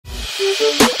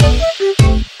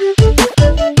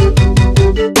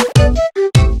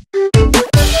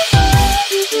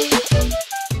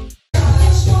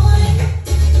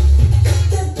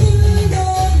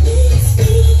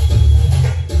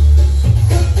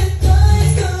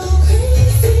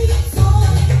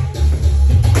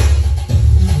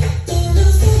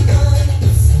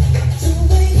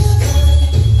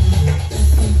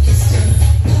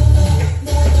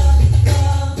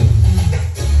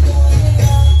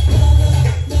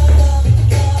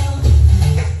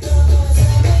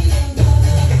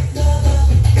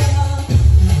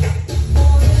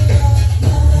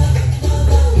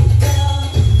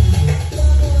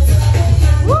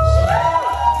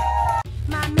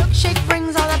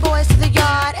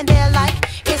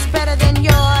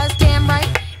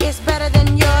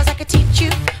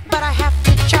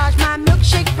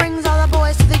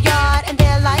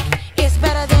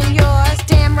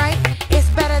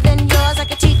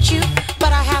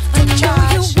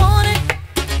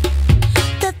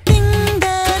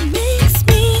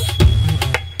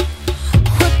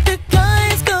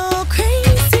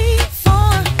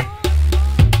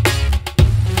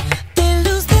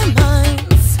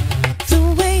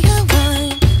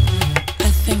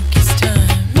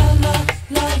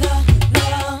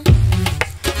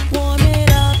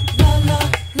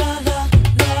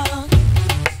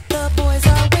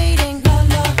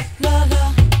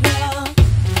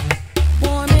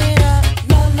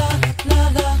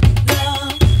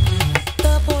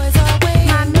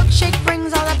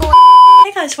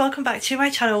Welcome back to my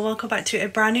channel. Welcome back to a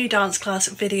brand new dance class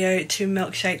video to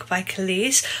Milkshake by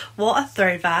Kelis. What a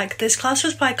throwback. This class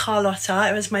was by Carlotta.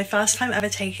 It was my first time ever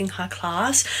taking her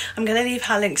class. I'm going to leave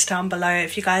her links down below.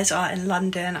 If you guys are in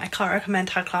London, I can't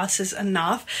recommend her classes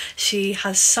enough. She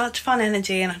has such fun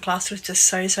energy and her class was just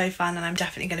so fun, and I'm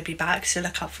definitely going to be back, so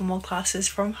look out for more classes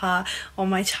from her on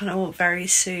my channel very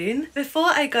soon. Before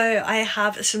I go, I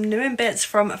have some new in bits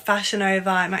from Fashion Nova.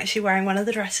 I'm actually wearing one of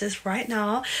the dresses right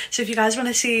now, so if you guys want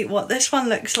to see what this one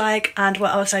looks like and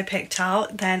what else I picked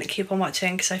out, then keep on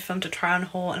watching because I filmed a try on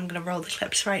haul and I'm going to roll the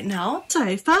clips right now.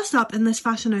 So first up in this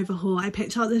Fashion Nova haul, I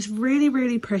picked out this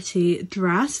really pretty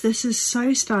dress. This is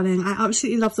so stunning. I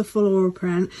absolutely love the floral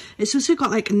print. It's also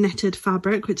got like knitted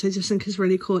fabric, which I just think is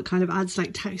really cool. It kind of adds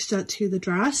like texture to the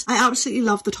dress. I absolutely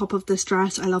love the top of this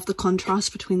dress. I love the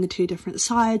contrast between the two different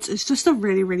sides. It's just a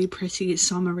really pretty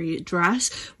summery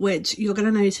dress, which you're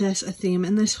going to notice a theme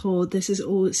in this haul. This is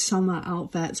all summer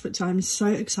outfits, which I'm so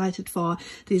excited for.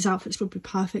 These outfits would be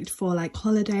perfect for like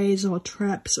holidays or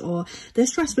trips, or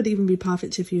this dress would even be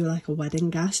perfect if you were like a wedding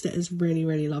guest. It is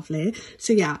really lovely.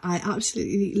 So yeah, I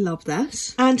absolutely love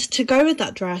this. And to go with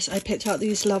that dress, I picked out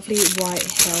these lovely white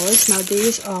heels. Now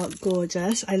these are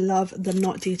gorgeous. I love the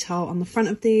knot detail on the front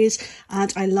of these,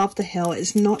 and I love the heel.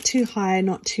 It's not too high,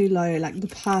 not too low, like the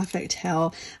perfect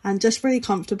heel, and just really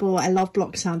comfortable. I love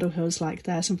block sandal heels like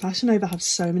this, and Fashion Nova have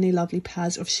so many lovely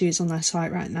pairs of shoes on their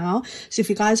site right now. So if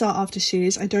you guys are after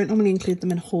shoes, I don't normally include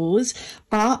them in hauls,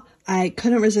 but I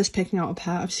couldn't resist picking out a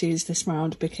pair of shoes this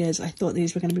round because I thought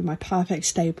these were going to be my perfect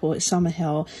staple summer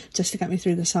heel, just to get me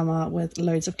through the summer with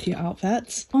loads of cute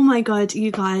outfits. Oh my god,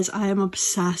 you guys, I am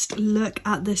obsessed. Look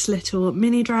at this little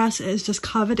mini dress. It is just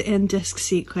covered in disc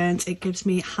sequins. It gives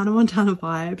me Hannah Montana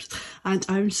vibes and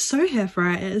I'm so here for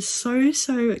it. It is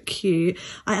so cute.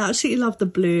 I absolutely love the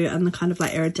blue and the kind of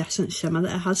like iridescent shimmer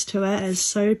that it has to it. It is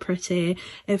so pretty.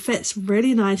 It fits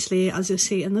really nicely, as you'll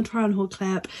see in the try on haul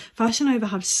clip. Fashion Nova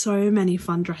have so many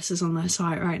fun dresses on their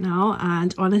site right now,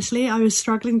 and honestly I was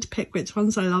struggling to pick which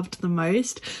ones I loved the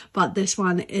most, but this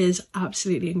one is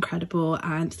absolutely incredible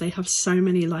and they have so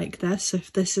many like this. So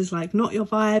if this is like not your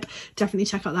vibe, definitely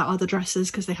check out their other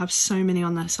dresses because they have so many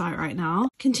on their site right now.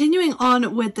 Continuing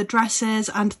on with the dresses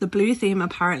and the blue theme,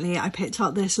 apparently I picked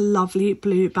out this lovely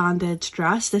blue bandage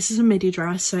dress. This is a midi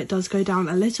dress, so it does go down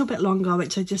a little bit longer,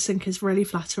 which I just think is really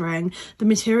flattering. The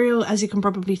material, as you can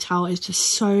probably tell, is just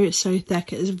so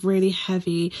thick. It is really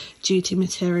heavy duty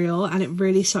material and it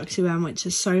really sucks you in, which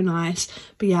is so nice.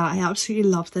 But yeah, I absolutely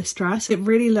love this dress. It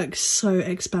really looks so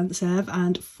expensive,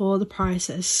 and for the price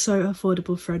it is so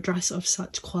affordable for a dress of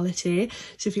such quality.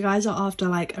 So if you guys are after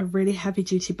like a really heavy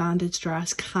duty bandage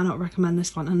dress, cannot recommend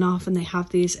this one enough, and they have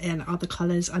these in other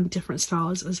colors and different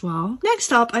styles as well.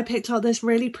 Next up, I picked out this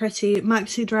really pretty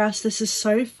maxi dress. This is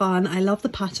so fun. I love the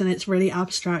pattern. It's really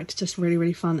abstract, just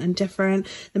really fun and different.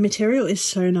 The material is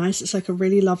so nice. It's like a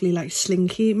really lovely like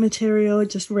slinky material,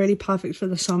 just really perfect for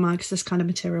the summer because this kind of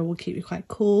material will keep you quite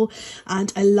cool.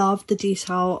 And I love the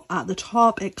detail at the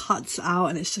top. It cuts out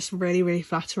and it's just really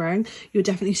flattering. You'll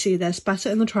definitely see this better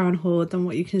in the try on haul than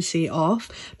what you can see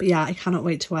off, but yeah, I cannot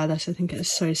wait to wear this. I think it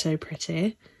is so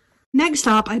pretty. Next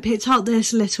up, I picked out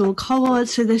this little cord.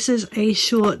 So this is a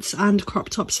shorts and crop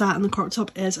top set, and the crop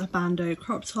top is a bandeau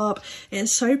crop top. It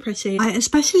is so pretty. I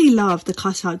especially love the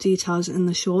cutout details in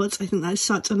the shorts. I think that's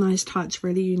such a nice touch,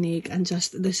 really unique, and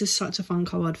just this is such a fun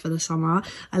cord for the summer.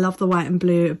 I love the white and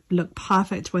blue, look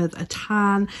perfect with a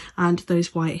tan and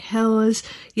those white heels.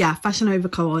 Yeah, Fashion Nova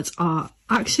cords are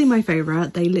actually my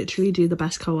favorite. They literally do the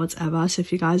best cords ever. So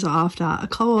if you guys are after a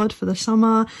cord for the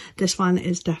summer, this one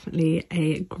is definitely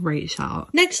a great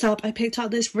shout. Next up, I picked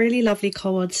out this really lovely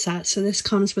cord set. So this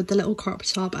comes with the little crop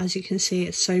top, as you can see,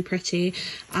 it's so pretty,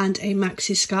 and a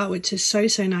maxi skirt, which is so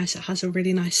nice. It has a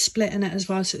really nice split in it as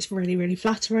well, so it's really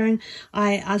flattering.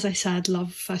 As I said,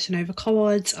 love Fashion Nova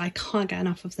cords. I can't get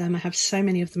enough of them. I have so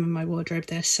many of them in my wardrobe.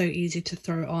 They're so easy to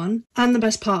throw on. And the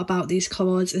best part about these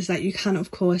cords is that you can, of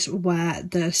course, wear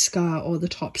the skirt or the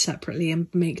top separately and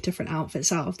make different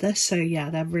outfits out of this. So yeah,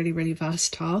 they're really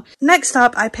versatile. Next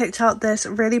up, I picked out this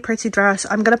really pretty dress.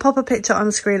 I'm going to pop a picture on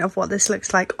the screen of what this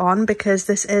looks like on, because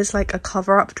this is like a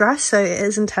cover-up dress, so it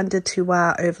is intended to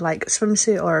wear over like a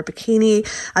swimsuit or a bikini,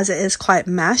 as it is quite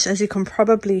mesh, as you can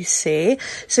probably see.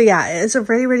 So yeah, it is a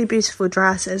really beautiful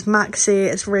dress. It's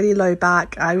maxi, it's really low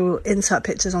back. I will insert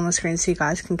pictures on the screen so you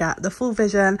guys can get the full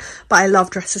vision, but I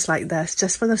love dresses like this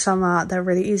just for the summer. They're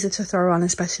really easy to throw on,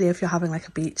 especially if you're having like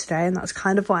a beach day, and that's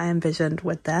kind of what I envisioned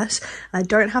with this. And I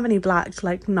don't have any black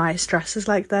like nice dresses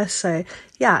like this, so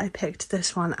yeah, I picked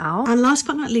this one out. And last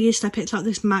but not least, I picked out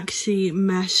this maxi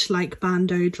mesh like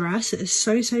bandeau dress. It is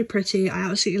so pretty. I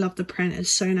absolutely love the print.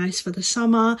 It's so nice for the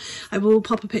summer. I will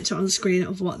pop a picture on the screen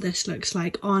of what this looks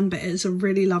like on, but it's a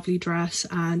really lovely dress,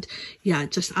 and yeah,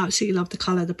 just absolutely love the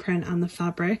colour, the print and the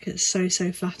fabric. It's so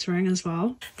flattering as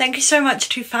well. Thank you so much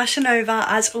to Fashion Nova,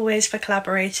 as always, for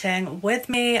collaborating with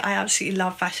me. I absolutely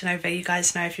love Fashion Nova. You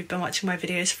guys know, if you've been watching my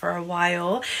videos for a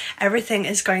while, everything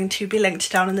is going to be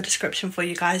linked down in the description for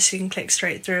you guys, so you can click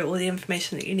straight through. All the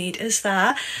information that you need is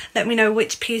there. Let me know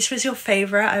which piece was your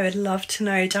favourite. I would love to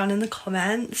know down in the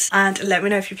comments, and let me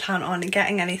know if you plan on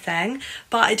getting anything.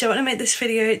 But I don't want to make this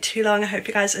video too long. I hope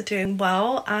you guys are doing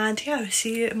well, and yeah, I'll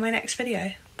see you in my next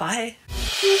video. Bye.